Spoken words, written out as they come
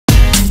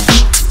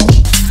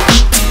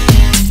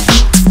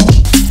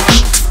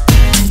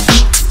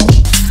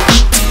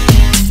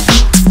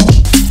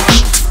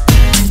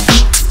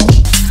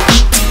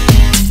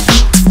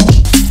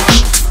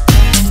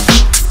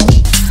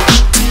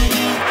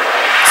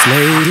It's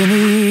late in the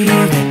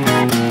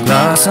evening,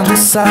 glass on the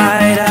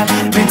side.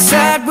 I've been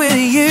sad with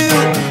you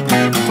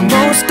for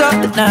most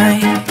of the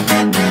night,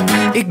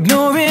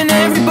 ignoring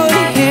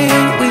everybody here.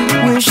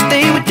 We wish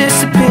they would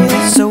disappear,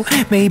 so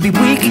maybe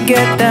we could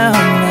get down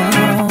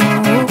now.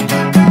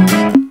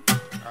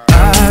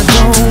 I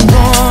don't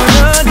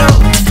wanna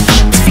know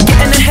if you're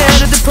getting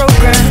ahead of the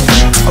program.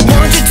 I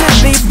want you to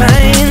be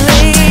mine,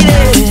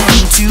 lady,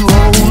 to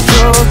hold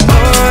your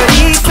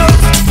body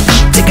close.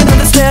 Take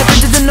another step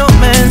into the no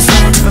man's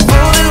land for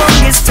the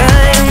longest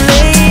time,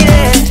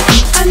 lady.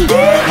 I need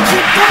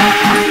you,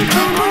 darling,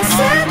 come on,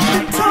 set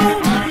the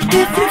tone.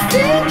 If you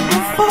feel me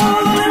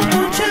falling,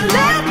 won't you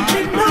let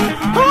me know?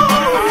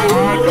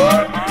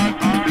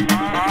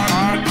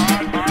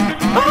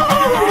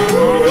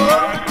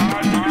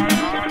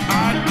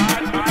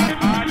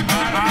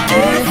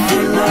 If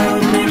you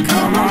love me,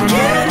 come on,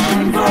 get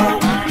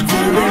involved.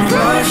 Feel it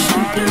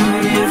rushing through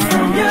you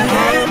from your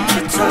head to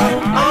toe.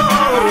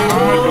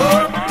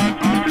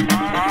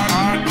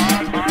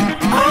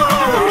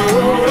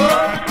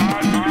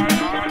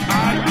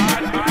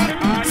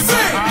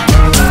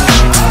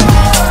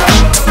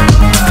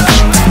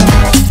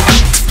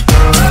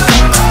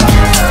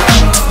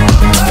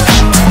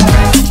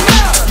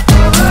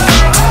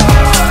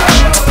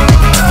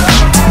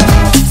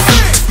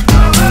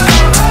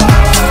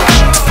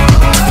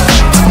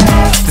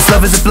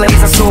 Love is a blaze,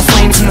 I saw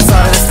flames from the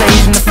side of the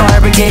stage, and the fire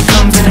brigade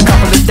comes in a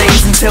couple of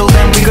days. Until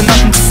then we got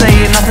nothing to say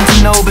and nothing to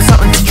know, but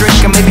something to drink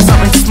and maybe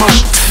something to smoke.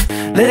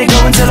 Let it go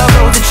until our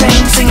roads are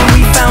changed, singing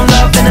we found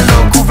love in a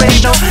local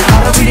radio. I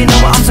don't really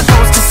know what I'm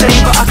supposed to say,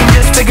 but I can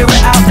just figure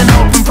it out and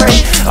hope and pray.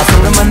 I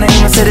told her my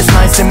name, I said it's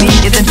nice to meet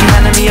you, then she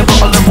handed me a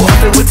bottle of water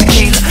filled with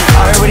tequila.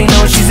 I already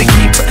know she's a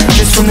keeper,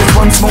 just from this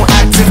one small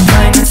act of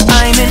kindness.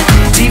 I'm in